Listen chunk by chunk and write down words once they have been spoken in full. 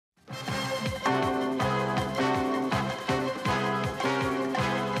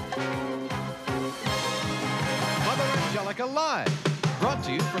Live, brought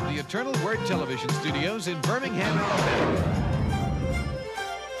to you from the Eternal Word Television Studios in Birmingham, Alabama.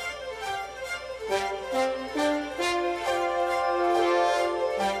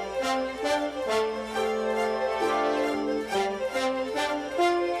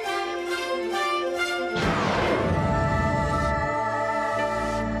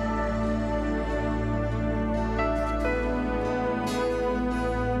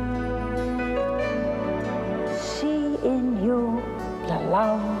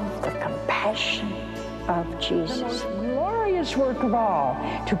 Of Jesus. The most glorious work of all,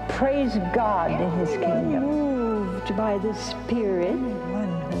 to praise God in His kingdom. Moved by the Spirit.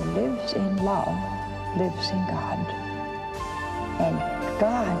 Anyone who lives in love lives in God, and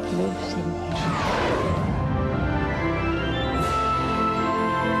God lives in him.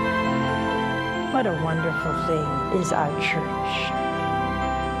 What a wonderful thing is our church.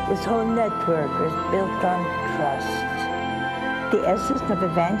 This whole network is built on trust. The essence of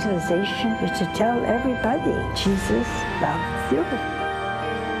evangelization is to tell everybody Jesus loves you.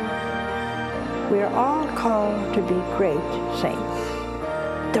 We are all called to be great saints.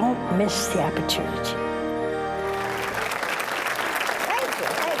 Don't miss the opportunity. Thank you,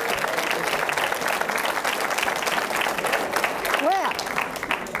 thank you. Well,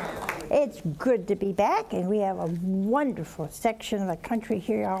 it's good to be back, and we have a wonderful section of the country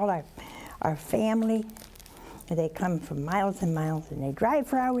here, all our family. They come from miles and miles, and they drive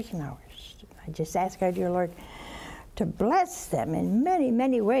for hours and hours. I just ask our dear Lord to bless them in many,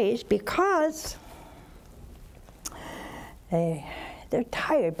 many ways, because they're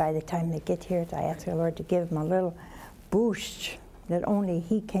tired by the time they get here. So I ask our Lord to give them a little boost that only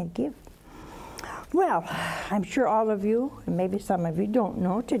He can give. Well, I'm sure all of you, and maybe some of you don't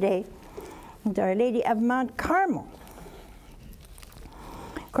know, today is Our Lady of Mount Carmel.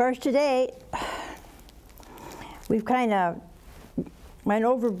 Of course, today, we've kind of went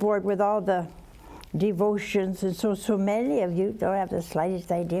overboard with all the devotions, and so many of you don't have the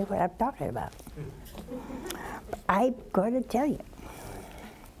slightest idea what I'm talking about. I'm going to tell you.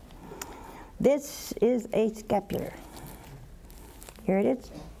 This is a scapular. Here it is.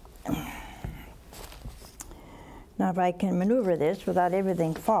 Now, if I can maneuver this without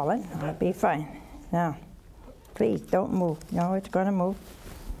everything falling, I'll be fine. Now, please don't move. No, it's going to move.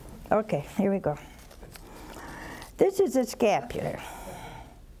 Okay, here we go. This is a scapular.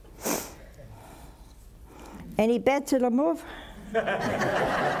 Any bets it'll move?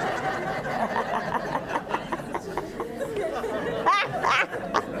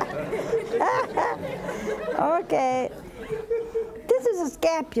 Okay. This is a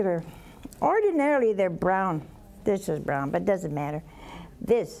scapular. Ordinarily, they're brown. This is brown, but it doesn't matter.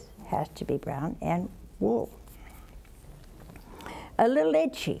 This has to be brown and wool. A little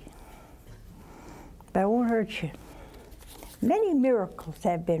itchy, but it won't hurt you. Many miracles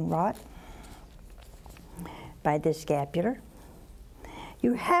have been wrought by this scapular.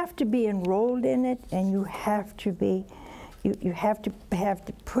 You have to be enrolled in it, and you have to be, you have to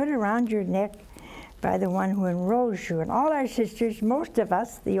put it around your neck by the one who enrolls you. And all our sisters, most of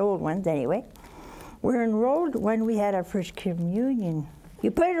us, the old ones anyway, were enrolled when we had our first communion.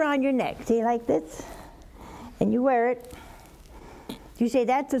 You put it around your neck, see, like this, and you wear it. You say,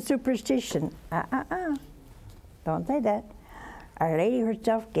 that's a superstition. Don't say that. Our Lady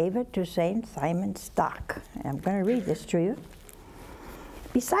herself gave it to St. Simon Stock. And I'm going to read this to you.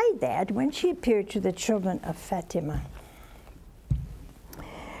 Beside that, when she appeared to the children of Fatima,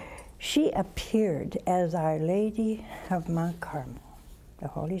 she appeared as Our Lady of Mount Carmel, the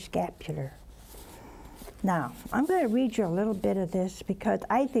Holy Scapular. Now, I'm going to read you a little bit of this, because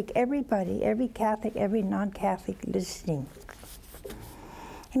I think everybody, every Catholic, every non-Catholic listening,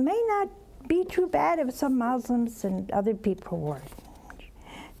 it may not be too bad if some Muslims and other people wore it.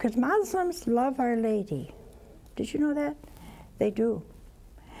 Because Muslims love Our Lady. Did you know that? They do.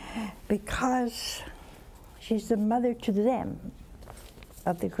 Because she's the mother to them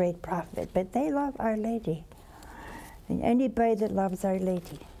of the great prophet. But they love Our Lady. And anybody that loves Our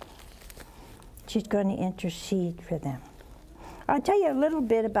Lady, she's going to intercede for them. I'll tell you a little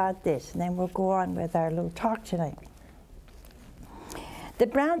bit about this, and then we'll go on with our little talk tonight. The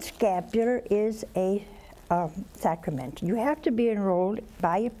brown scapular is a sacrament. You have to be enrolled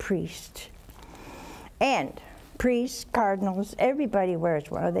by a priest. And priests, cardinals, everybody wears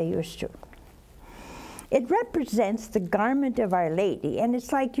one, or they used to. It represents the garment of Our Lady, and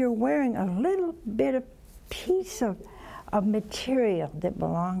it's like you're wearing a little bit of piece of material that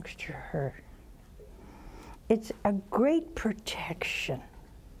belongs to her. It's a great protection.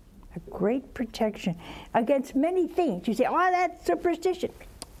 A great protection against many things. You say, oh, that's superstition.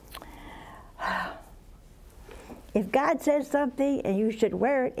 If God says something and you should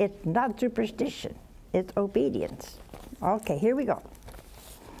wear it, it's not superstition. It's obedience. Okay, here we go.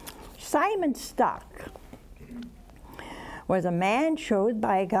 Simon Stock was a man chosen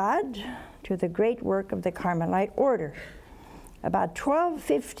by God to the great work of the Carmelite order. About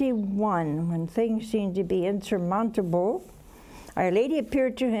 1251, when things seemed to be insurmountable, Our Lady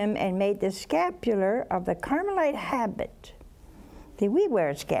appeared to him and made the scapular of the Carmelite habit. See, we wear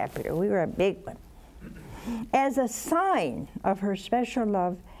a scapular. We wear a big one. As a sign of her special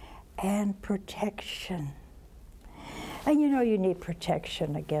love and protection. And you know you need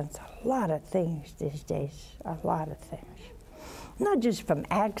protection against a lot of things these days, a lot of things. Not just from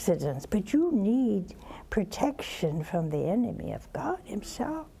accidents, but you need protection from the enemy of God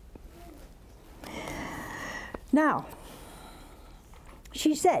himself. Now,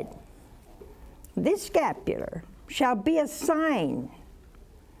 she said, this scapular shall be a sign,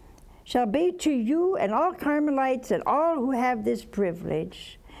 shall be to you and all Carmelites and all who have this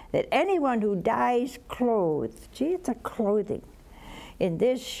privilege, that anyone who dies clothed, see, it's a clothing, in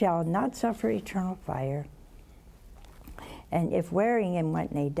this shall not suffer eternal fire. And if wearing him when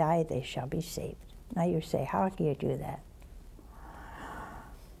they die, they shall be saved. Now you say, how can you do that?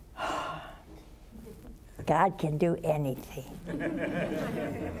 God can do anything.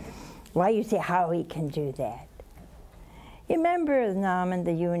 Why you say how he can do that? You remember Naaman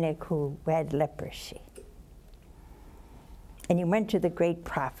the eunuch who had leprosy? And he went to the great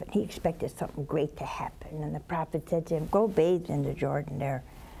prophet. He expected something great to happen. And the prophet said to him, go bathe in the Jordan there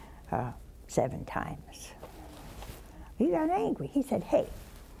 7 times. He got angry. He said, hey,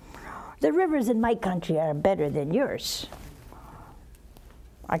 the rivers in my country are better than yours.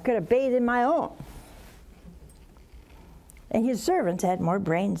 I could have bathed in my own. And his servants had more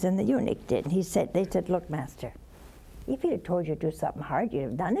brains than the eunuch did. And they said, look, master, if he had told you to do something hard, you'd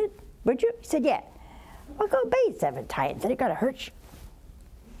have done it, would you? He said, yeah. Well, go bathe 7 times, and it gotta hurt you.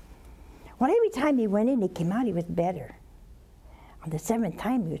 Well, every time he went in, he came out, he was better. On the 7th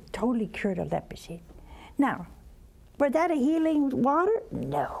time, he was totally cured of leprosy. Now, was that a healing water?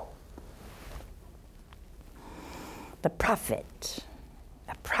 No. The prophet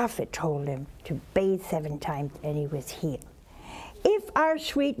told him to bathe 7 times, and he was healed. If our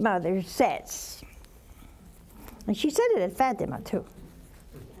sweet mother says, and she said it at Fatima too,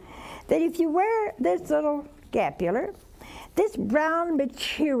 that if you wear this little scapular, this brown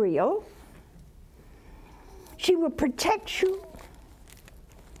material, she will protect you,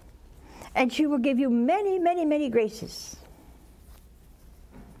 and she will give you many, many, many graces.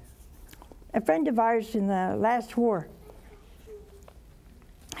 A friend of ours in the last war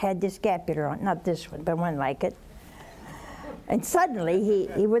had this scapular on, not this one, but one like it. And suddenly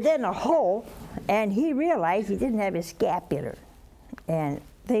he was in a hole, and he realized he didn't have his scapular. And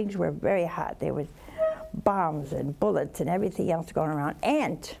things were very hot. There was bombs and bullets and everything else going around.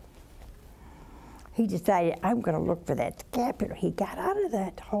 And he decided, I'm going to look for that scapular. He got out of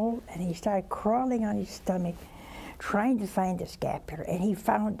that hole, and he started crawling on his stomach, trying to find the scapular, and he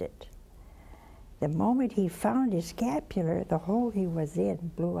found it. The moment he found his scapular, the hole he was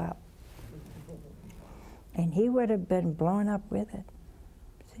in blew up. And he would have been blown up with it.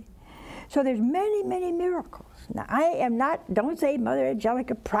 See? So there's many, many miracles. Now, I am not, don't say Mother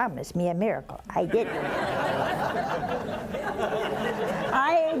Angelica promised me a miracle. I didn't.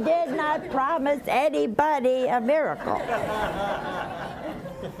 I did not promise anybody a miracle.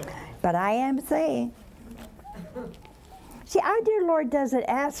 But I am saying, see, our dear Lord doesn't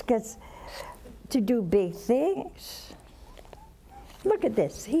ask us to do big things. Look at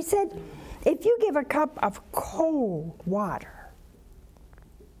this. He said, if you give a cup of cold water,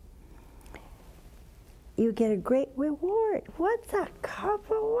 you get a great reward. What's a cup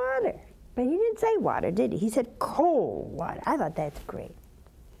of water? But he didn't say water, did he? He said cold water. I thought that's great.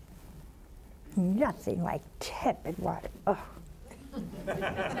 Nothing like tepid water. Oh.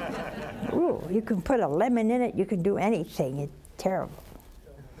 Ooh, you can put a lemon in it. You can do anything. It's terrible.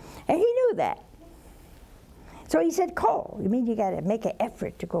 And he knew that. So he said cold. You mean you got to make an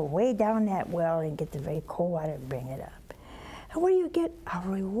effort to go way down that well and get the very cold water and bring it up. And what do you get? A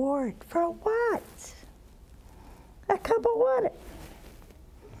reward for what? A cup of water.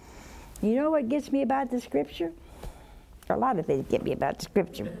 You know what gets me about the scripture? A lot of things get me about the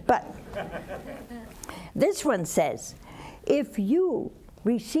scripture, but this one says, if you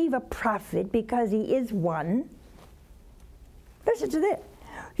receive a prophet because he is one, listen to this,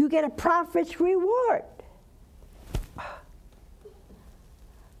 you get a prophet's reward.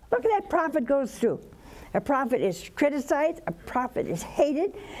 Look at that prophet goes through. A prophet is criticized, a prophet is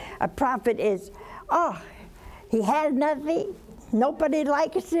hated, a prophet is, oh, he has nothing, nobody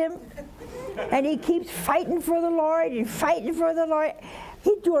likes him, And he keeps fighting for the Lord and fighting for the Lord.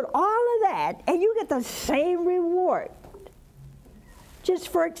 He's doing all of that, and you get the same reward just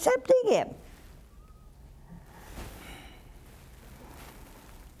for accepting him.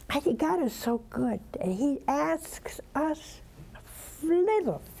 I think God is so good, and he asks us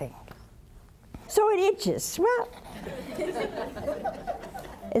little things. So it itches. Well,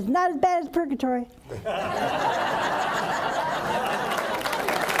 it's not as bad as purgatory.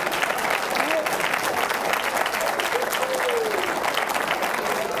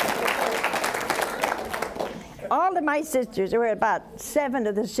 All of my sisters, there were about 7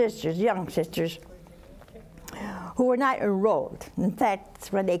 of the sisters, young sisters, who were not enrolled. In fact,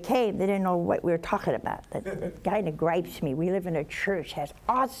 when they came, they didn't know what we were talking about. That kind of gripes me. We live in a church that has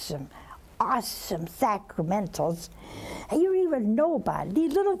awesome sacramentals, and you don't even know about it.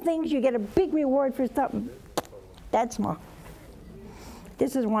 These little things, you get a big reward for something that small.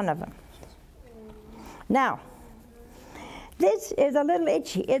 This is one of them. Now, this is a little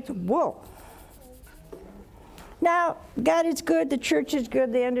itchy. It's wool. Now, God is good, the church is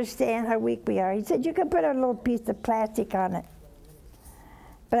good, they understand how weak we are. He said, you can put a little piece of plastic on it.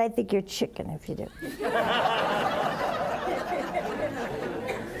 But I think you're chicken if you do.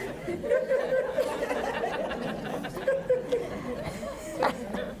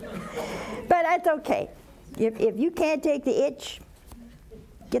 But that's okay. If you can't take the itch,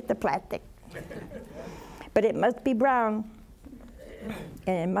 get the plastic. But it must be brown,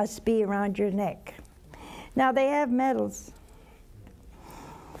 and it must be around your neck. Now, they have medals.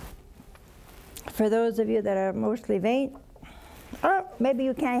 For those of you that are mostly vain, or maybe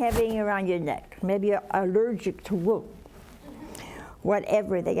you can't have anything around your neck. Maybe you're allergic to wool.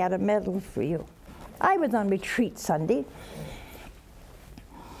 Whatever, they got a medal for you. I was on retreat Sunday.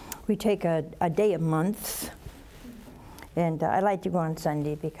 We take a day a month. And I like to go on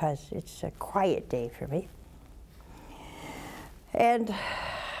Sunday because it's a quiet day for me. And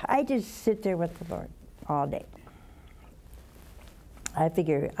I just sit there with the Lord all day. I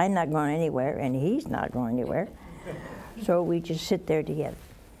figure I'm not going anywhere, and he's not going anywhere. So we just sit there together.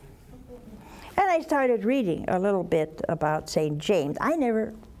 And I started reading a little bit about St. James. I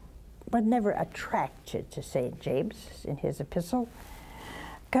was never attracted to St. James in his epistle,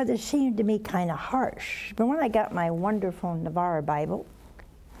 because it seemed to me kind of harsh. But when I got my wonderful Navarre Bible,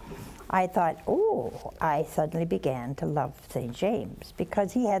 I thought, oh, I suddenly began to love St. James,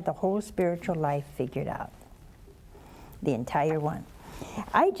 because he had the whole spiritual life figured out, the entire one.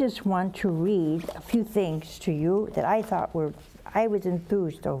 I just want to read a few things to you that I thought I was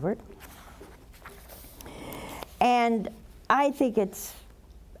enthused over. And I think it's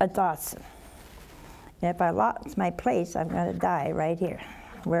awesome. And if I lost my place, I'm going to die right here.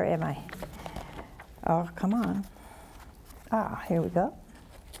 Where am I? Oh, come on. Ah, here we go.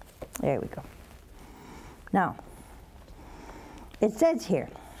 There we go. Now, it says here,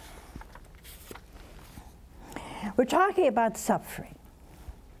 we're talking about suffering.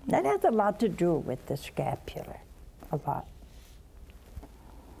 That has a lot to do with the scapular, a lot.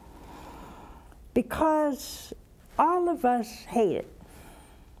 Because all of us hate it.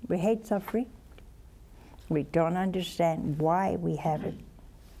 We hate suffering. We don't understand why we have it.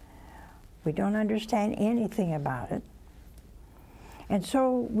 We don't understand anything about it. And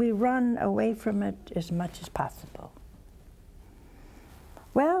so we run away from it as much as possible.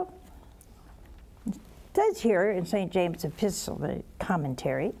 Well, it says here in St. James' Epistle, the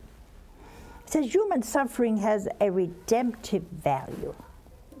commentary, it says human suffering has a redemptive value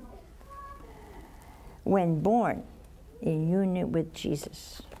when born in union with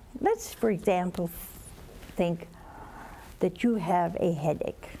Jesus. Let's, for example, think that you have a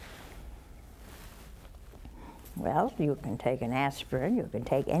headache. Well, you can take an aspirin, you can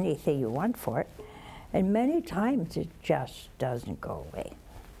take anything you want for it, and many times it just doesn't go away.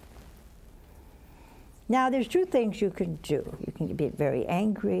 Now, there's 2 things you can do. You can be very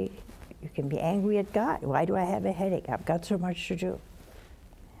angry. You can be angry at God. Why do I have a headache? I've got so much to do.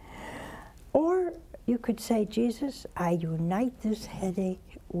 Or you could say, Jesus, I unite this headache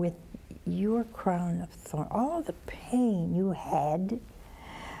with your crown of thorns. All the pain you had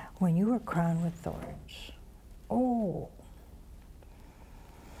when you were crowned with thorns. Oh.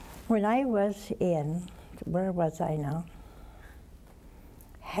 When I was in, where was I now?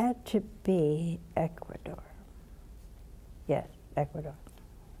 Had to be Ecuador. Yes, Ecuador.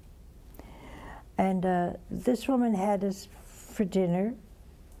 And this woman had us for dinner,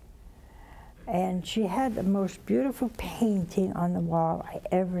 and she had the most beautiful painting on the wall I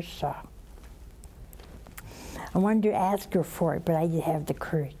ever saw. I wanted to ask her for it, but I didn't have the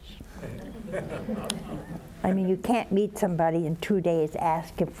courage. I mean, you can't meet somebody in 2 days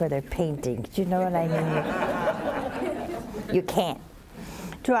asking for their paintings. You know what I mean? You can't.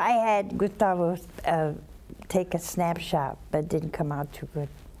 So I had Gustavo take a snapshot, but it didn't come out too good.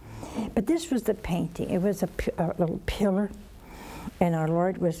 But this was the painting. It was a little pillar, and our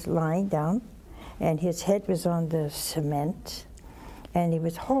Lord was lying down, and his head was on the cement, and he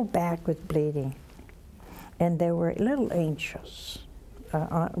was whole back was bleeding. And there were little angels.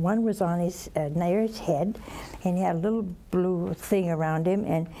 One was on his near his head, and he had a little blue thing around him,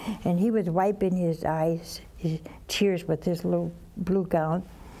 and he was wiping his eyes, his tears with his little blue gown.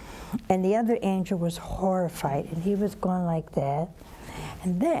 And the other angel was horrified, and he was going like that.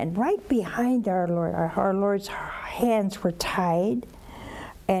 And then, right behind our Lord, our Lord's hands were tied,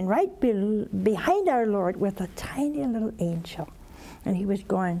 and right behind our Lord was a tiny little angel, and he was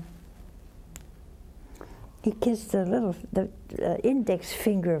going. He kissed the index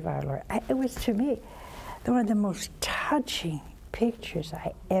finger of our Lord. It was, to me, one of the most touching pictures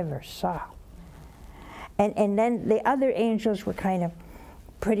I ever saw. And then the other angels were kind of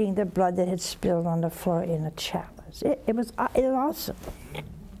putting the blood that had spilled on the floor in a chalice. It was awesome.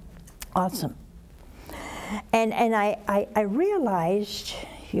 Awesome. And I realized,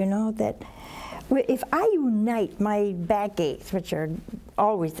 you know, that if I unite my backaches, which are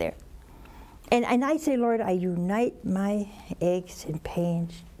always there, and I say, Lord, I unite my aches and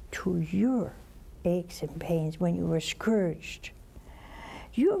pains to your aches and pains when you were scourged.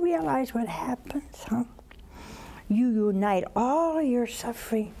 You realize what happens, huh? You unite all your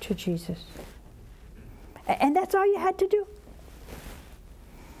suffering to Jesus. And that's all you had to do.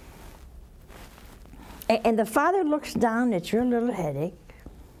 And the Father looks down at your little headache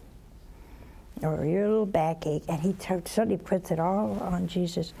or your little backache, and he suddenly puts it all on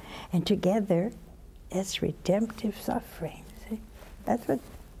Jesus. And together, it's redemptive suffering. See? That's what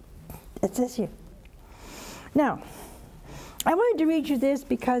it says here. Now, I wanted to read you this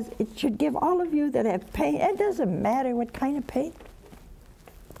because it should give all of you that have pain, it doesn't matter what kind of pain.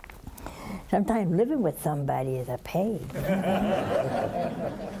 Sometimes living with somebody is a pain.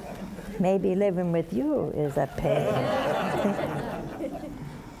 Maybe living with you is a pain.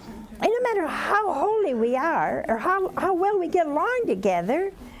 And no matter how holy we are, or how well we get along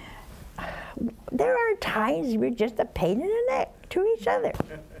together, there are times we're just a pain in the neck to each other.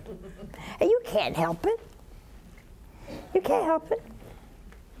 And you can't help it. You can't help it.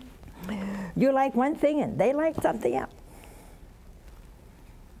 You like one thing and they like something else.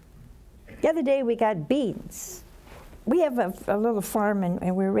 The other day we got beans. We have a little farm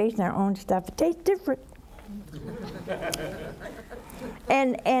and we're raising our own stuff. It tastes different.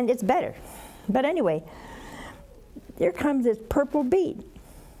 And it's better. But anyway, here comes this purple bean.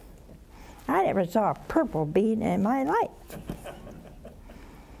 I never saw a purple bean in my life.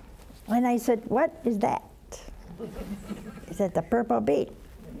 And I said, what is that? He said, the purple bean.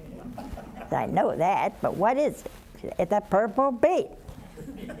 I said, I know that, but what is it? Said, it's a purple bean.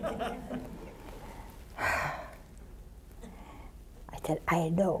 I said, I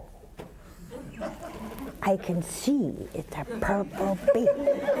know. I can see it's a purple bean.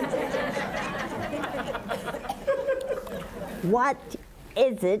 What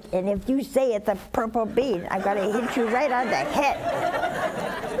is it? And if you say it's a purple bean, I'm going to hit you right on the head.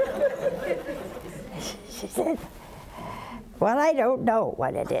 She said, well, I don't know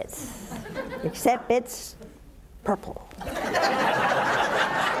what it is, except it's purple.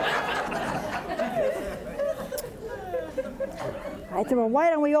 I said, well, why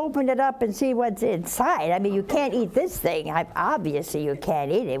don't we open it up and see what's inside? I mean, you can't eat this thing. Obviously, you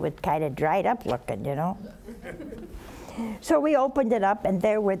can't eat it. It was kind of dried up looking, you know. So we opened it up, and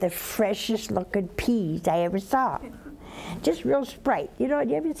there were the freshest looking peas I ever saw. Just real Sprite. You know,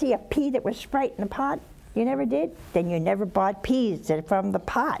 you ever see a pea that was Sprite in a pot? You never did? Then you never bought peas that are from the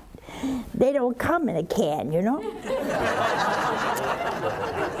pot. They don't come in a can, you know?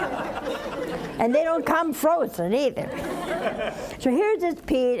 And they don't come frozen either. So here's this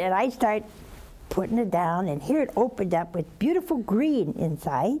pea, and I start putting it down, and here it opened up with beautiful green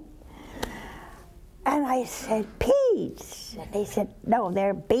inside. And I said, peas. And they said, no,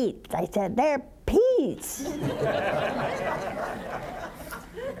 they're beets. I said, they're peas.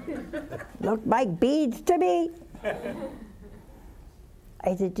 Looked like beads to me.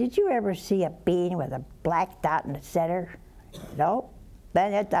 I said, did you ever see a bean with a black dot in the center? No?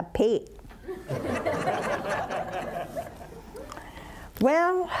 Then it's a pea.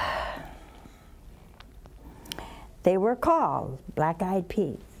 Well, they were called black-eyed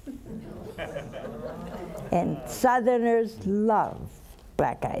peas. And Southerners love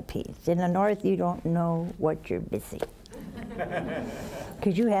black-eyed peas. In the North, you don't know what you're missing.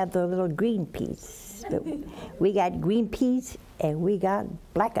 because you have the little green peas. But we got green peas and we got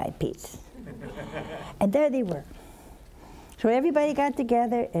black-eyed peas. And there they were. So everybody got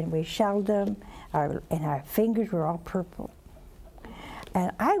together and we shelled them, and our fingers were all purple.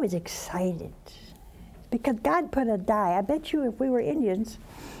 And I was excited because God put a dye. I bet you if we were Indians,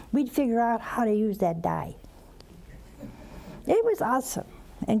 we'd figure out how to use that dye. It was awesome.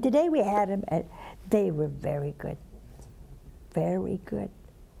 And today we had them, and they were very good. Very good.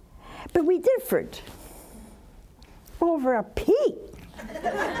 But we differed over a pea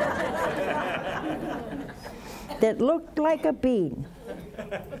that looked like a bean.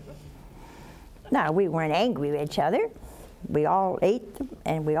 Now, we weren't angry with each other. We all ate them,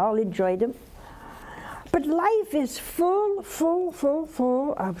 and we all enjoyed them. But life is full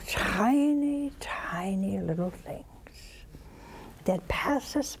of tiny, tiny little things that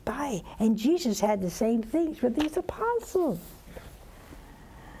pass us by. And Jesus had the same things with these apostles.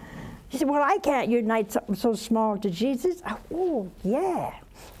 He said, well, I can't unite something so small to Jesus. Oh, yeah.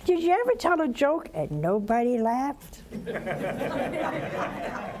 Did you ever tell a joke and nobody laughed?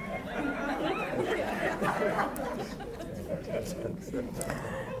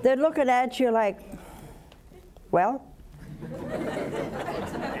 They're looking at you like, well,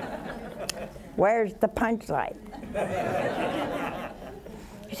 where's the punchline?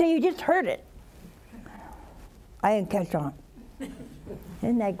 You say, you just heard it. I didn't catch on.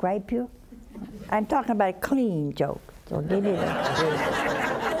 Didn't that gripe you? I'm talking about a clean joke, so give me that.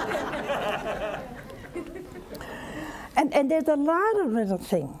 And there's a lot of little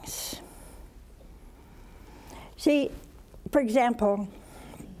things. See, for example,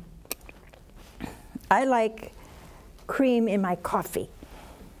 I like cream in my coffee.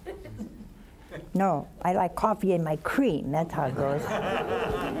 No, I like coffee in my cream. That's how it goes.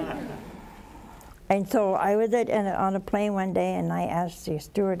 And so I was on a plane one day, and I asked the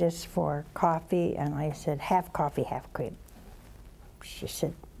stewardess for coffee, and I said, half coffee, half cream. She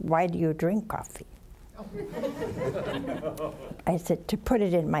said, why do you drink coffee? I said, to put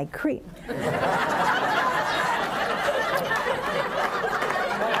it in my cream.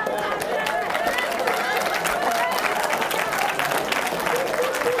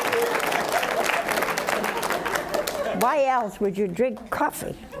 Why else would you drink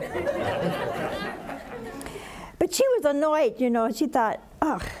coffee? But she was annoyed, you know. She thought,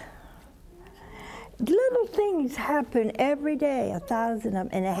 ugh, little things happen every day, 1,000 of them,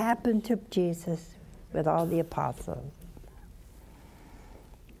 and it happened to Jesus with all the apostles.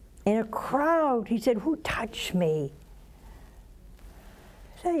 In a crowd, he said, who touched me?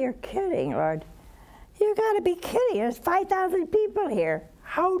 I said, you're kidding, Lord. You gotta be kidding. There's 5,000 people here.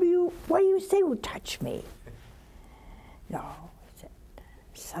 What do you say, who touched me? No, he said,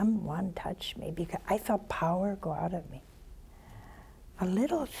 someone touched me because I felt power go out of me. A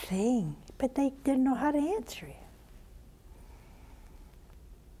little thing, but they didn't know how to answer it.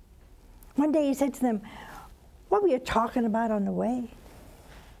 One day he said to them, what were you talking about on the way?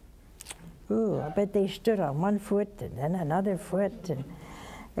 Ooh, I bet they stood on one foot and then another foot, and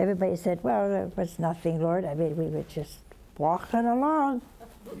everybody said, well, it was nothing, Lord. I mean, we were just walking along.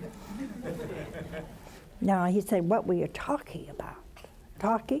 No, he said, what were you talking about?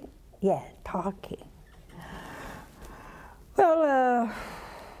 Talking? Yeah, talking. Well,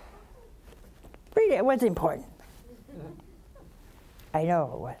 really, it wasn't important. I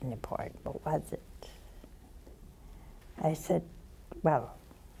know it wasn't important, but was it? I said, well,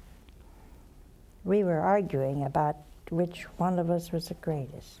 we were arguing about which one of us was the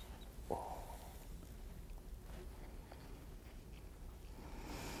greatest.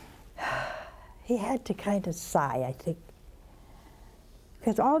 He had to kind of sigh, I think.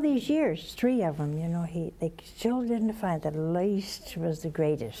 Because all these years, 3 of them, you know, they still didn't find that the least was the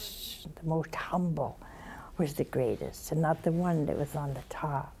greatest, the most humble was the greatest, and not the one that was on the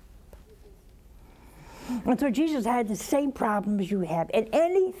top. And so Jesus had the same problems you have. And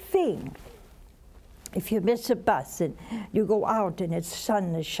anything, if you miss a bus and you go out and the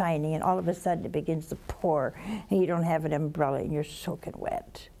sun is shining and all of a sudden it begins to pour and you don't have an umbrella and you're soaking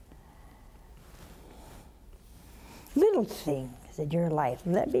wet. Little things in your life.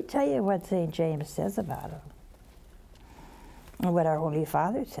 Let me tell you what St. James says about them, and what our Holy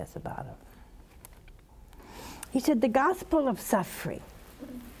Father says about them. He said the gospel of suffering.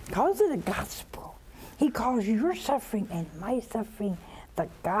 He calls it a gospel. He calls your suffering and my suffering the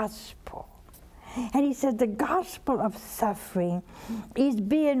gospel. And he said the gospel of suffering is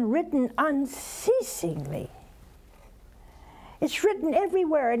being written unceasingly. It's written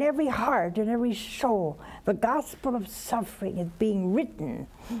everywhere, in every heart, in every soul. The gospel of suffering is being written.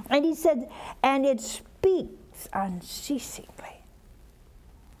 And he said, and it speaks unceasingly.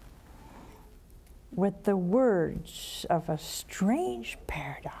 with the words of a strange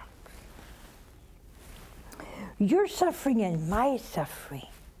paradox. Your suffering and my suffering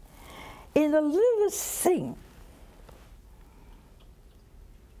in the littlest thing.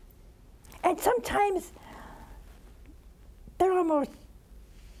 And sometimes they're almost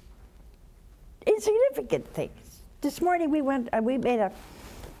insignificant things. This morning we went around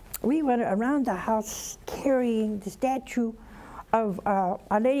the house carrying the statue of Our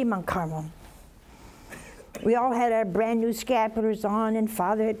Lady Mount Carmel. We all had our brand new scapulars on, and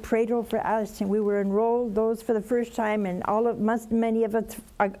Father had prayed over us, and we were enrolled those for the first time, and many of us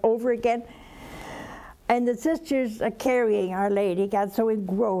are over again. And the sisters carrying Our Lady got so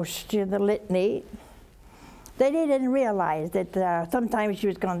engrossed in the litany that they didn't realize that sometimes she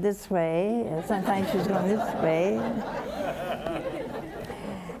was going this way, and sometimes she was going this way.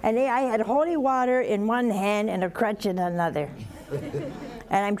 And I had holy water in one hand and a crutch in another.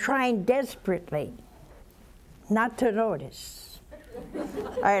 And I'm trying desperately not to notice.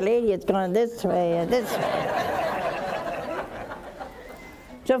 Our Lady is going this way and this way.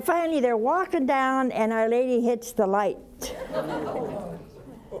 So finally they're walking down and Our Lady hits the light. I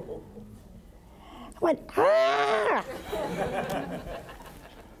went, ah!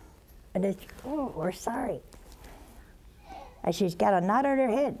 And they said, oh, we're sorry. And she's got a knot on her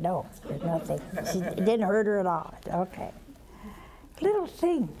head. No, there's nothing. It didn't hurt her at all. Okay. Little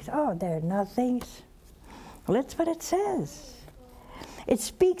things. Oh, they're nothings. Well, that's what it says. It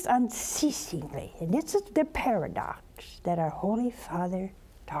speaks unceasingly. And this is the paradox that our Holy Father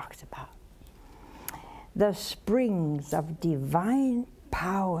talks about. The springs of divine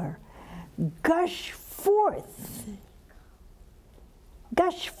power gush forth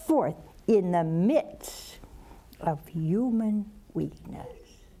in the midst of human weakness.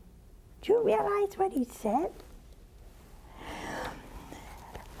 Do you realize what he said?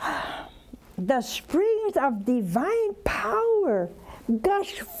 The springs of divine power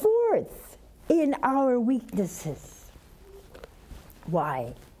gush forth in our weaknesses.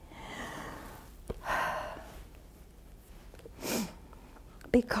 Why?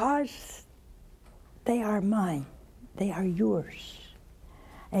 Because they are mine, they are yours.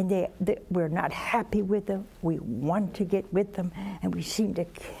 And we're not happy with them. We want to get with them, and we seem to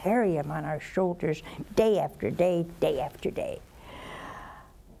carry them on our shoulders day after day, day after day.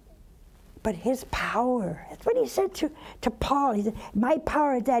 But his power, that's what he said to Paul. He said, my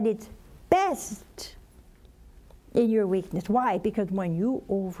power is at its best in your weakness. Why? Because when you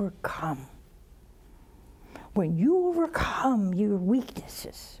overcome your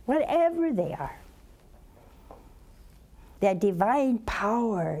weaknesses, whatever they are, that divine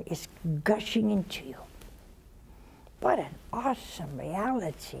power is gushing into you. What an awesome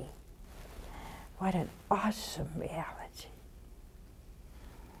reality. What an awesome reality.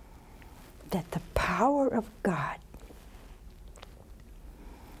 That the power of God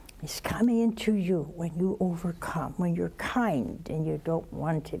is coming into you when you overcome, when you're kind and you don't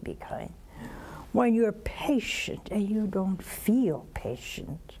want to be kind, when you're patient and you don't feel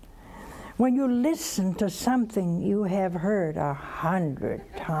patient, when you listen to something you have heard 100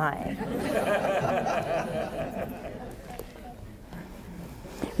 times.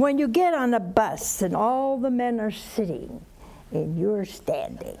 When you get on a bus and all the men are sitting and you're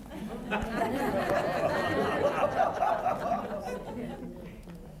standing.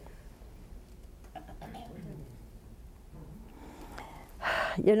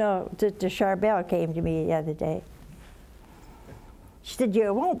 You know, Sister Charbel came to me the other day. She said,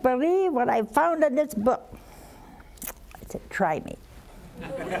 you won't believe what I found in this book. I said, try me.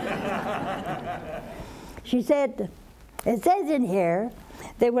 She said, it says in here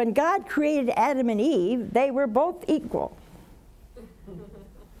that when God created Adam and Eve, they were both equal.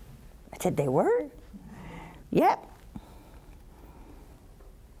 I said, they were? Yep.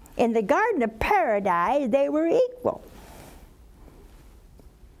 In the Garden of Paradise, they were equal.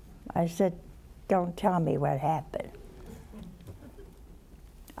 I said, don't tell me what happened.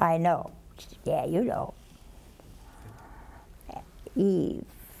 I know. She said, yeah, you know. Eve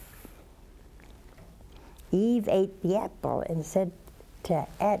ate the apple and said to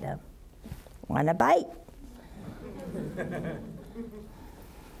Adam, want a bite?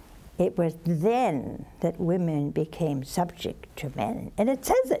 It was then that women became subject to men. And it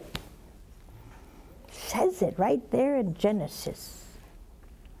says it. It says it right there in Genesis.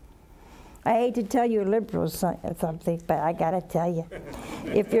 I hate to tell you liberals something, but I gotta tell you,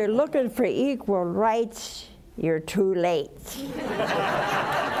 if you're looking for equal rights, you're too late.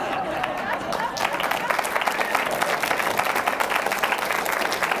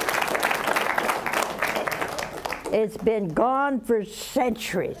 It's been gone for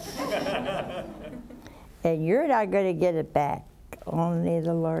centuries. And you're not going to get it back. Only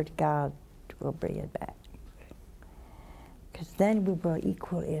the Lord God will bring it back. Because then we were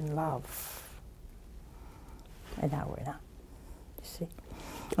equal in love. And now we're not. You see?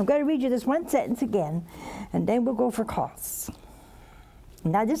 I'm going to read you this one sentence again, and then we'll go for calls.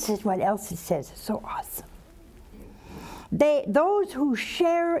 Now this is what else it says. It's so awesome. Those who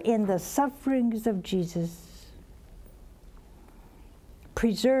share in the sufferings of Jesus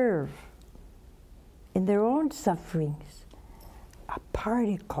preserve in their own sufferings a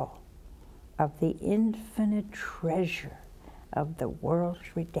particle of the infinite treasure of the world's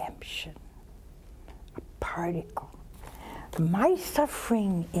redemption. A particle. My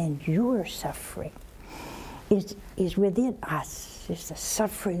suffering and your suffering is within us. It's the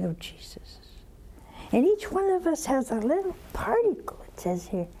suffering of Jesus. And each one of us has a little particle, it says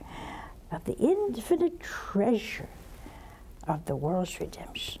here, of the infinite treasure of the world's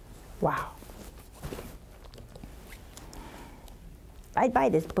redemption. Wow. I'd buy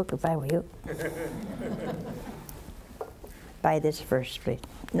this book if I were you. Buy this first, please.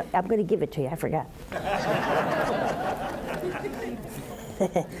 No, I'm going to give it to you. I forgot.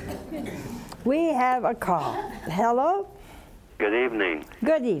 We have a call. Hello? Good evening.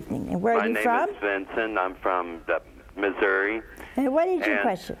 Good evening. And where are you from? My name is Vincent. I'm from Missouri. And what is your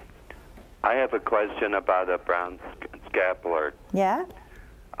question? I have a question about a brown scapular. Yeah?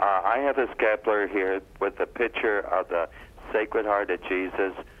 I have a scapular here with a picture of the Sacred Heart of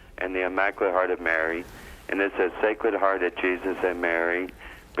Jesus and the Immaculate Heart of Mary. And it says, Sacred Heart of Jesus and Mary,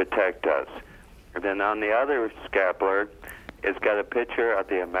 protect us. And then on the other scapular, it's got a picture of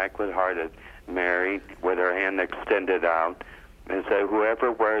the Immaculate Heart of Mary with her hand extended out. And it says,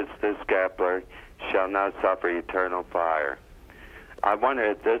 whoever wears this scapular shall not suffer eternal fire. I wonder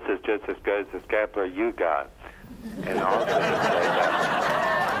if this is just as good as the scapular you got. And also to say that.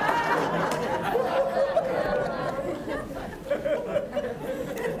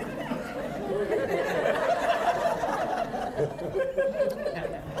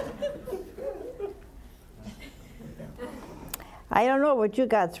 I don't know what you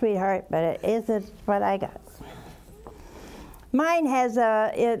got, sweetheart, but it isn't what I got. Mine has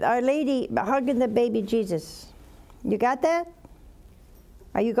Our Lady hugging the baby Jesus. You got that?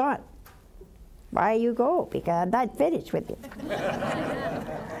 Are you gone? Why you go? Because I'm not finished with you.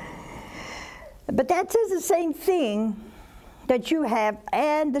 But that says the same thing that you have,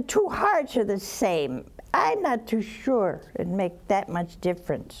 and the two hearts are the same. I'm not too sure it'd make that much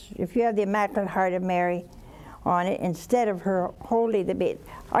difference. If you have the Immaculate Heart of Mary on it instead of her holding the baby.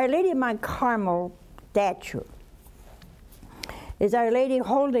 Our Lady of Mount Carmel statue is Our Lady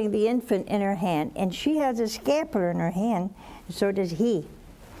holding the infant in her hand, and she has a scapular in her hand, and so does he.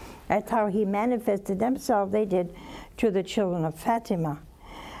 That's how he manifested themselves, they did, to the children of Fatima.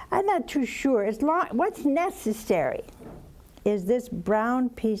 I'm not too sure. What's necessary is this brown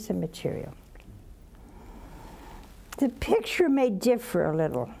piece of material. The picture may differ a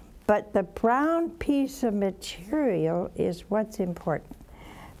little, but the brown piece of material is what's important,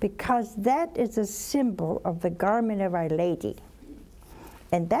 because that is a symbol of the garment of Our Lady.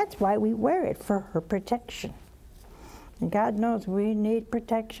 And that's why we wear it, for her protection. And God knows we need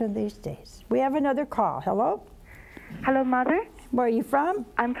protection these days. We have another call. Hello? Hello, Mother. Where are you from?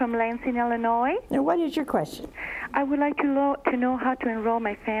 I'm from Lansing, Illinois. And what is your question? I would like to know how to enroll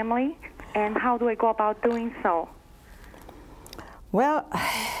my family, and how do I go about doing so? Well,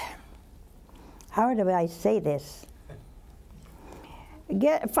 how do I say this?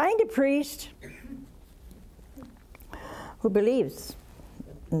 Find a priest who believes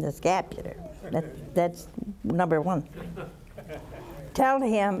in the scapular. That's number one. Tell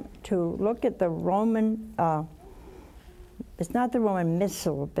him to look at the Roman, it's not the Roman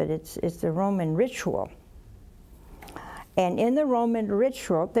Missal, but it's the Roman ritual. And in the Roman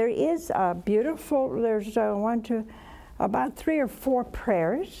ritual, there is a beautiful, there's about 3 or 4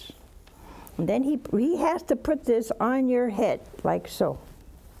 prayers. And then he has to put this on your head, like so.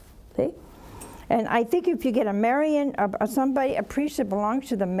 See? And I think if you get a Marian, a priest that belongs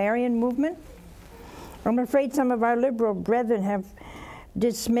to the Marian movement, I'm afraid some of our liberal brethren have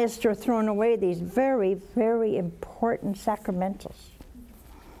dismissed or thrown away these very, very important sacramentals.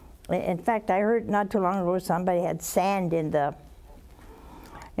 In fact, I heard not too long ago somebody had sand in the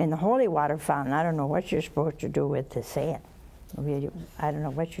holy water fountain. I don't know what you're supposed to do with the sand. I don't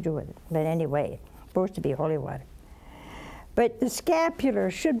know what you do with it. But anyway, it's supposed to be holy water. But the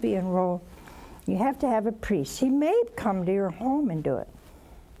scapular should be enrolled. You have to have a priest. He may come to your home and do it.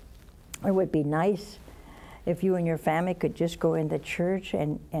 It would be nice if you and your family could just go in the church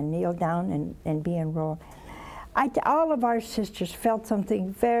and kneel down and be enrolled. All of our sisters felt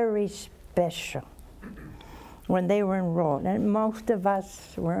something very special when they were enrolled. And most of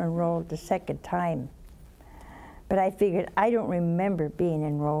us were enrolled the second time. But I figured I don't remember being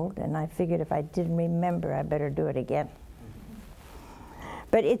enrolled, and I figured if I didn't remember, I better do it again.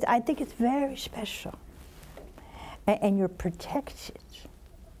 But I think it's very special. And you're protected.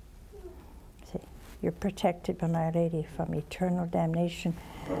 See, you're protected by My Lady from eternal damnation.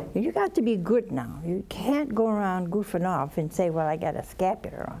 You got to be good now. You can't go around goofing off and say, well, I got a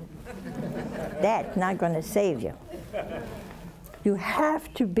scapular on. That's not going to save you. You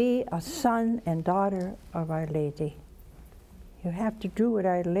have to be a son and daughter of Our Lady. You have to do what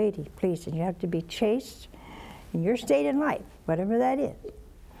Our Lady pleases, and you have to be chaste in your state in life, whatever that is.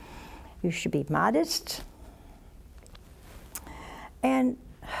 You should be modest. And,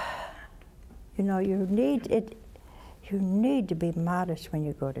 you know, you need to be modest when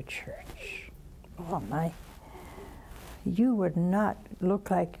you go to church. Oh, my. You would not look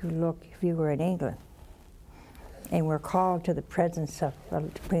like you look if you were in England and were called to the presence of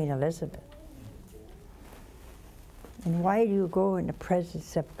Queen Elizabeth. And why do you go in the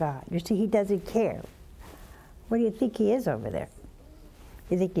presence of God? You see, he doesn't care. What do you think he is over there?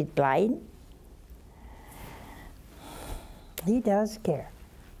 You think he's blind? He does care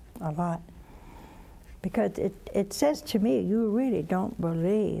a lot. Because it says to me, you really don't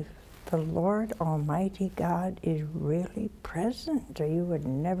believe the Lord Almighty God is really present, or you would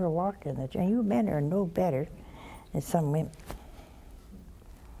never walk in the church. And you men are no better than some women.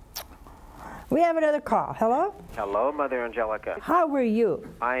 We have another call. Hello? Hello, Mother Angelica. How are you?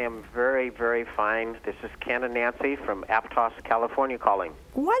 I am very, very fine. This is Ken and Nancy from Aptos, California calling.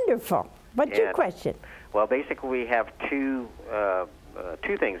 Wonderful. What's your question? Well, basically we have two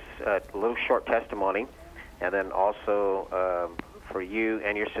things, a little short testimony, and then also for you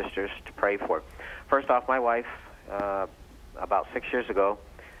and your sisters to pray for. First off, my wife, about 6 years ago,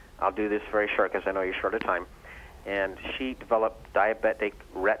 I'll do this very short because I know you're short of time, and she developed diabetic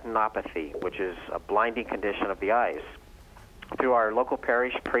retinopathy, which is a blinding condition of the eyes. Through our local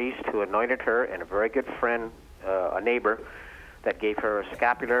parish priest who anointed her, and a very good friend, a neighbor, that gave her a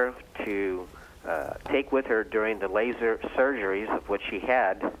scapular to take with her during the laser surgeries of which she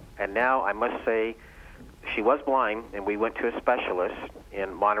had. And now I must say she was blind, and we went to a specialist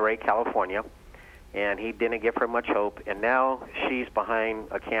in Monterey, California, and he didn't give her much hope. And now she's behind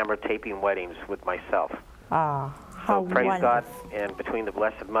a camera taping weddings with myself. Ah, how so praise wonderful. God, and between the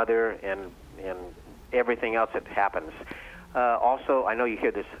Blessed Mother and everything else that happens. Also, I know you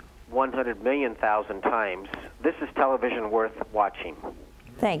hear this 100 million thousand times. This is television worth watching.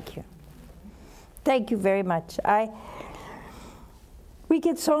 Thank you. Thank you very much. We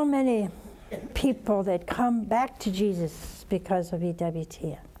get so many people that come back to Jesus because of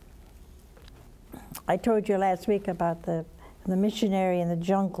EWTN. I told you last week about the missionary in the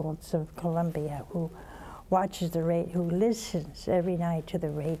jungles of Colombia who watches the radio, who listens every night to the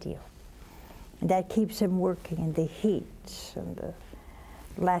radio. And that keeps him working in the heat and the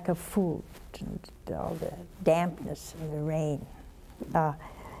lack of food and all the dampness and the rain.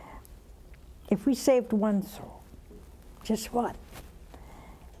 If we saved one soul, just one,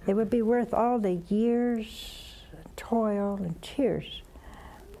 it would be worth all the years, and toil, and tears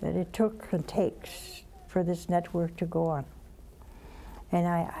that it took and takes for this network to go on. And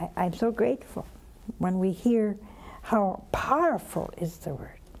I'm so grateful when we hear how powerful is the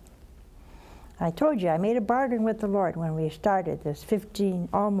Word. I told you, I made a bargain with the Lord when we started this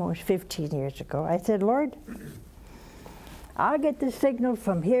almost 15 years ago. I said, Lord, I'll get the signal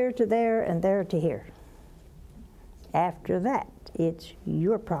from here to there and there to here. After that, it's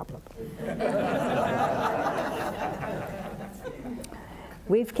your problem.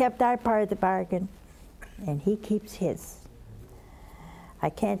 We've kept our part of the bargain, and he keeps his. I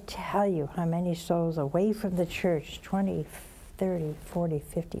can't tell you how many souls away from the church, 20, 30, 40,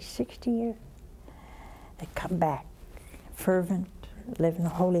 50, 60 years, that come back, fervent, living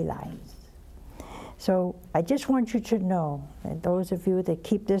holy lives. So I just want you to know, and those of you that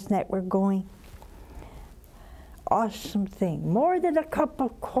keep this network going, awesome thing. More than a cup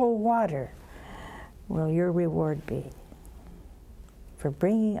of cold water will your reward be. For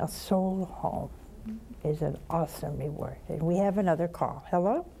bringing a soul home is an awesome reward. And we have another call.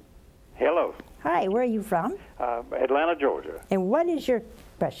 Hello? Hello. Hi, where are you from? Atlanta, Georgia. And what is your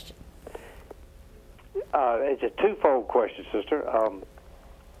question? It's a twofold question, sister.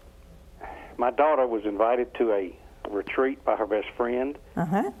 My daughter was invited to a retreat by her best friend.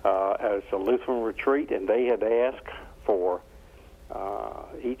 As a Lutheran retreat, and they had asked for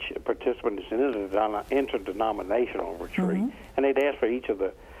each participant is in an interdenominational retreat, and they'd asked for each of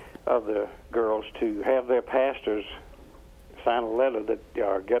the girls to have their pastors sign a letter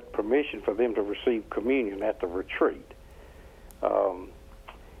that got permission for them to receive communion at the retreat.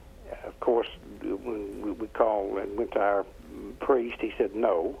 Of course, when we called and went to our priest, he said,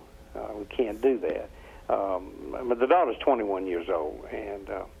 no, we can't do that. But the daughter's 21 years old, and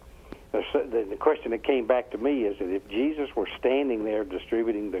the question that came back to me is that if Jesus were standing there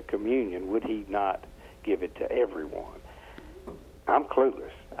distributing the communion, would he not give it to everyone? I'm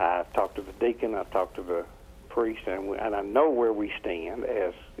clueless. I've talked to the deacon, I've talked to the priest, and I know where we stand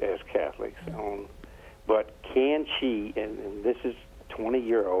as Catholics on. But can she, and this is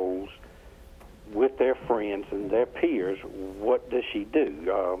 20-year-olds with their friends and their peers, what does she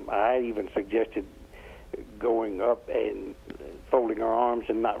do? I even suggested going up and folding her arms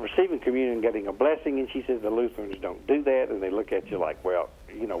and not receiving communion and getting a blessing, and she says the Lutherans don't do that, and they look at you like, well,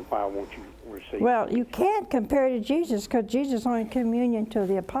 you know, why won't you receive? Well, you can't compare to Jesus, because Jesus only communion to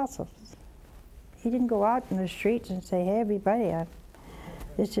the apostles. He didn't go out in the streets and say, hey, everybody,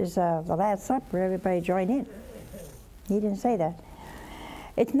 this is the Last Supper, everybody join in. He didn't say that.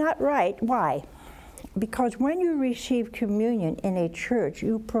 It's not right. Why? Because when you receive communion in a church,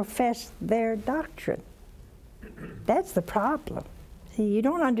 you profess their doctrine. That's the problem. See, you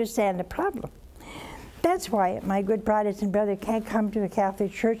don't understand the problem. That's why my good Protestant brother can't come to the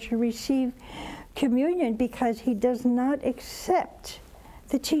Catholic Church to receive communion, because he does not accept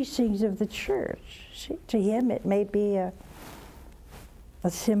the teachings of the church. See, to him, it may be a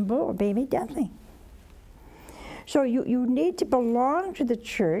symbol or maybe nothing. So you need to belong to the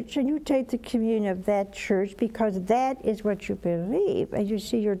church, and you take the communion of that church because that is what you believe. And you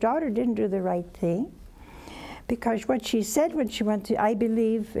see, your daughter didn't do the right thing, because what she said when she went to, I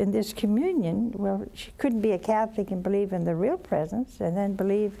believe in this communion, well, she couldn't be a Catholic and believe in the real presence and then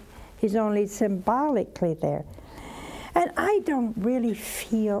believe he's only symbolically there. And I don't really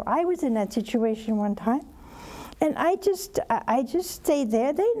feel, I was in that situation one time, and I just stayed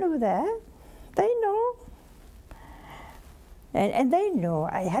there. They knew that. They know. And they knew.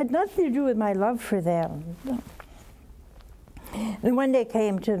 I had nothing to do with my love for them. And when they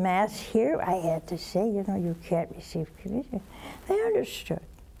came to Mass here, I had to say, you know, you can't receive communion. They understood.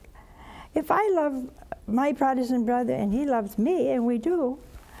 If I love my Protestant brother and he loves me, and we do,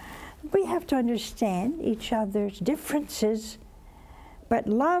 we have to understand each other's differences. But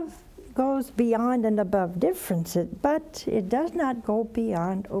love goes beyond and above differences, but it does not go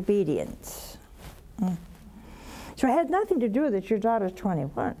beyond obedience. So it had nothing to do with that your daughter's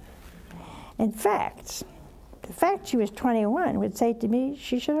 21. In fact, the fact she was 21 would say to me,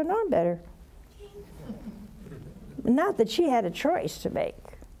 she should have known better. Not that she had a choice to make.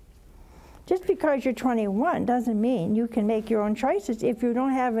 Just because you're 21 doesn't mean you can make your own choices if you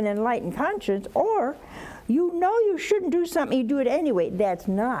don't have an enlightened conscience, or you know you shouldn't do something, you do it anyway. That's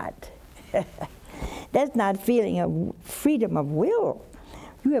not. That's not feeling of freedom of will.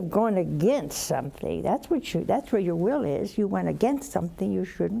 You have gone against something. That's where your will is. You went against something you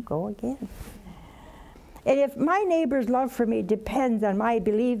shouldn't go against. And if my neighbor's love for me depends on my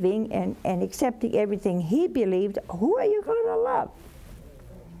believing and accepting everything he believed, who are you going to love?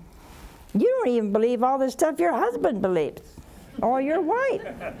 You don't even believe all the stuff your husband believes, or your wife.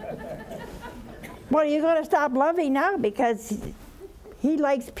 What, are you going to stop loving now because he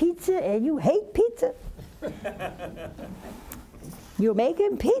likes pizza and you hate pizza? You make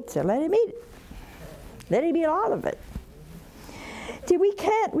him pizza, let him eat it. Let him eat all of it. See, we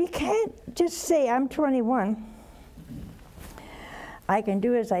can't just say, I'm 21. I can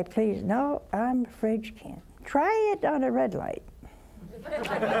do as I please. No, I'm afraid you can't. Try it on a red light.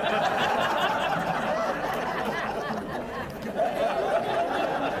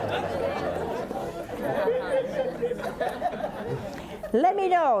 Let me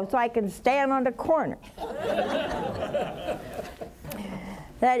know so I can stand on the corner.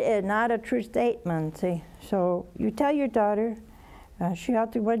 That is not a true statement, see. So you tell your daughter, she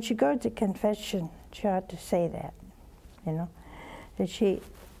ought to, when she goes to confession, she ought to say that, you know, that she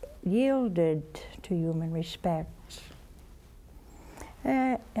yielded to human respect.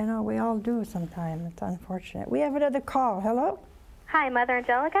 You know, we all do sometimes. It's unfortunate. We have another call. Hello? Hi, Mother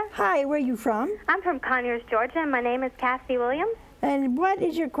Angelica. Hi, where are you from? I'm from Conyers, Georgia, and my name is Cassie Williams. And what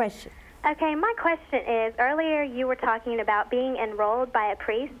is your question? Okay, my question is, earlier you were talking about being enrolled by a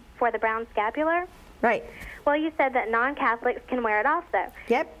priest for the brown scapular. Right. Well, you said that non-Catholics can wear it also.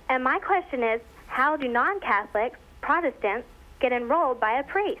 Yep. And my question is, how do non-Catholics, Protestants, get enrolled by a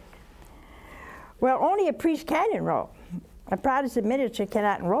priest? Well, only a priest can enroll. A Protestant minister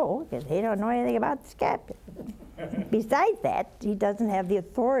cannot enroll because he don't know anything about the scapular. Besides that, he doesn't have the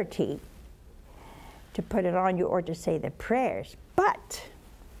authority to put it on you or to say the prayers. But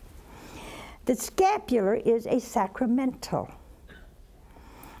The scapular is a sacramental.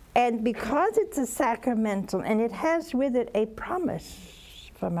 And because it's a sacramental, and it has with it a promise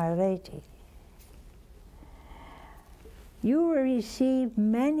from Our Lady, you will receive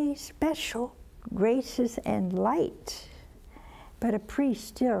many special graces and light, but a priest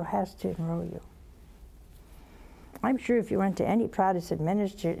still has to enroll you. I'm sure if you went to any Protestant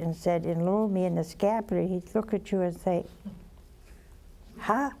minister and said, enroll me in the scapular, he'd look at you and say,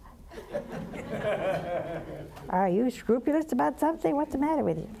 huh? Are you scrupulous about something? What's the matter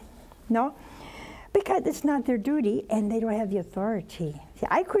with you? No, because it's not their duty and they don't have the authority. See,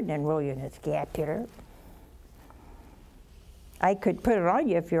 I couldn't enroll you in a scapular. I could put it on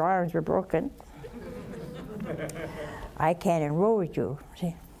you if your arms were broken. I can't enroll you.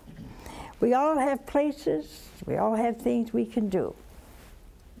 See? We all have places, we all have things we can do.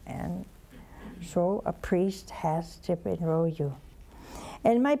 And so a priest has to enroll you.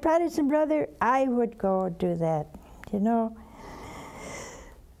 And my Protestant brother, I would go do that. You know,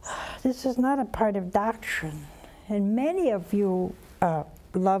 this is not a part of doctrine. And many of you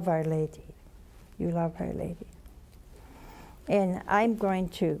love Our Lady. You love Our Lady. And I'm going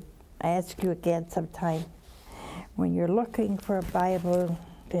to ask you again sometime, when you're looking for a Bible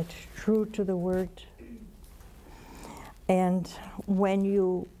that's true to the Word, and when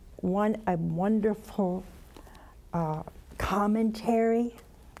you want a wonderful commentary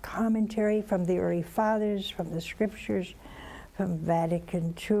from the early fathers, from the scriptures, from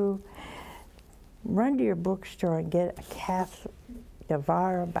Vatican II, run to your bookstore and get a Catholic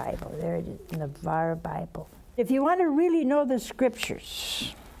Navarra Bible. There it is, Navarra Bible. If you want to really know the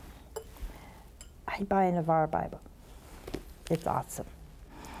scriptures, I'd buy a Navarra Bible. It's awesome.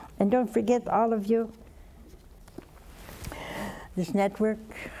 And don't forget, all of you, this network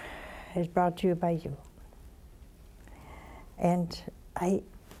is brought to you by you. And I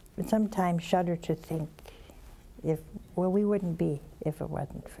sometimes shudder to think well, we wouldn't be if it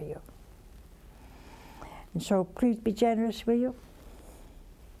wasn't for you. And so please be generous, will you?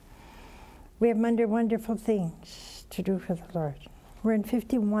 We have wonderful things to do for the Lord. We're in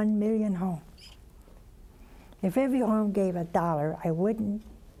 51 million homes. If every home gave $1, I wouldn't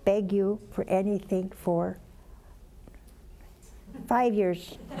beg you for anything for 5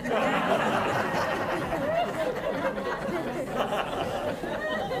 years.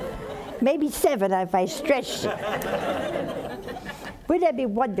 Maybe 7 if I stretched it. Wouldn't that be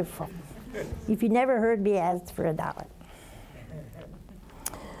wonderful if you never heard me ask for $1?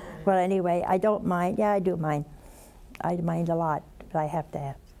 Well, anyway, I don't mind. Yeah, I do mind. I mind a lot, but I have to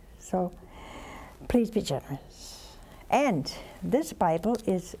ask. So please be generous. And this Bible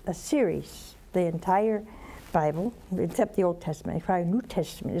is a series. The entire Bible, except the Old Testament, probably New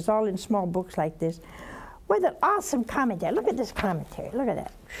Testament, is all in small books like this, with an awesome commentary. Look at this commentary. Look at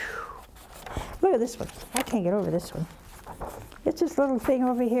that. Look at this one. I can't get over this one. It's this little thing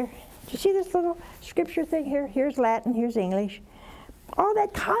over here. Do you see this little scripture thing here? Here's Latin, here's English. All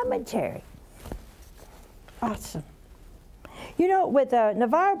that commentary. Awesome. You know, with the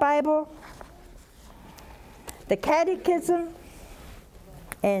Navarre Bible, the Catechism,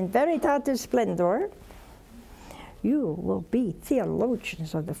 and Veritatis Splendor, you will be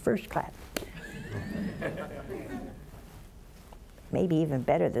theologians of the first class. Maybe even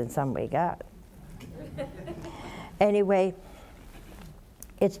better than some we got. Anyway,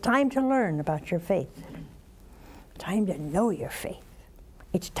 it's time to learn about your faith. Time to know your faith.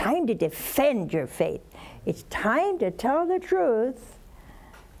 It's time to defend your faith. It's time to tell the truth,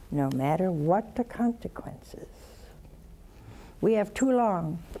 no matter what the consequences. We have too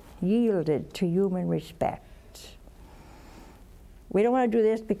long yielded to human respect. We don't want to do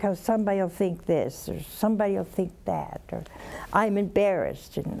this because somebody will think this, or somebody will think that, or I'm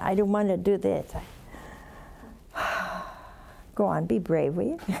embarrassed and I don't want to do this. Go on, be brave, will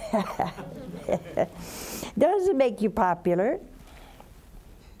you? Doesn't make you popular.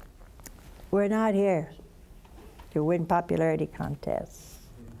 We're not here to win popularity contests.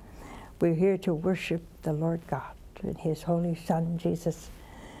 We're here to worship the Lord God and His Holy Son, Jesus,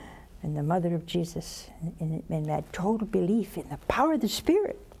 and the Mother of Jesus, in that total belief in the power of the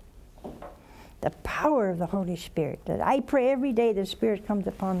Spirit, the power of the Holy Spirit. That I pray every day the Spirit comes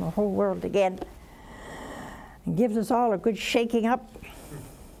upon the whole world again and gives us all a good shaking up.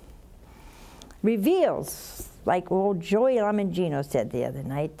 Reveals, like old Joey Lamangino said the other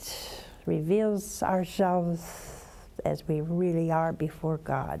night, reveals ourselves as we really are before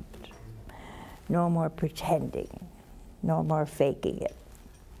God. No more pretending, no more faking it.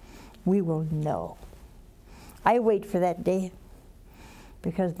 We will know. I wait for that day,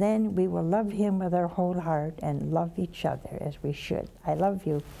 because then we will love Him with our whole heart and love each other as we should. I love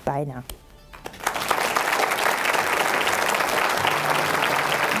you. Bye now.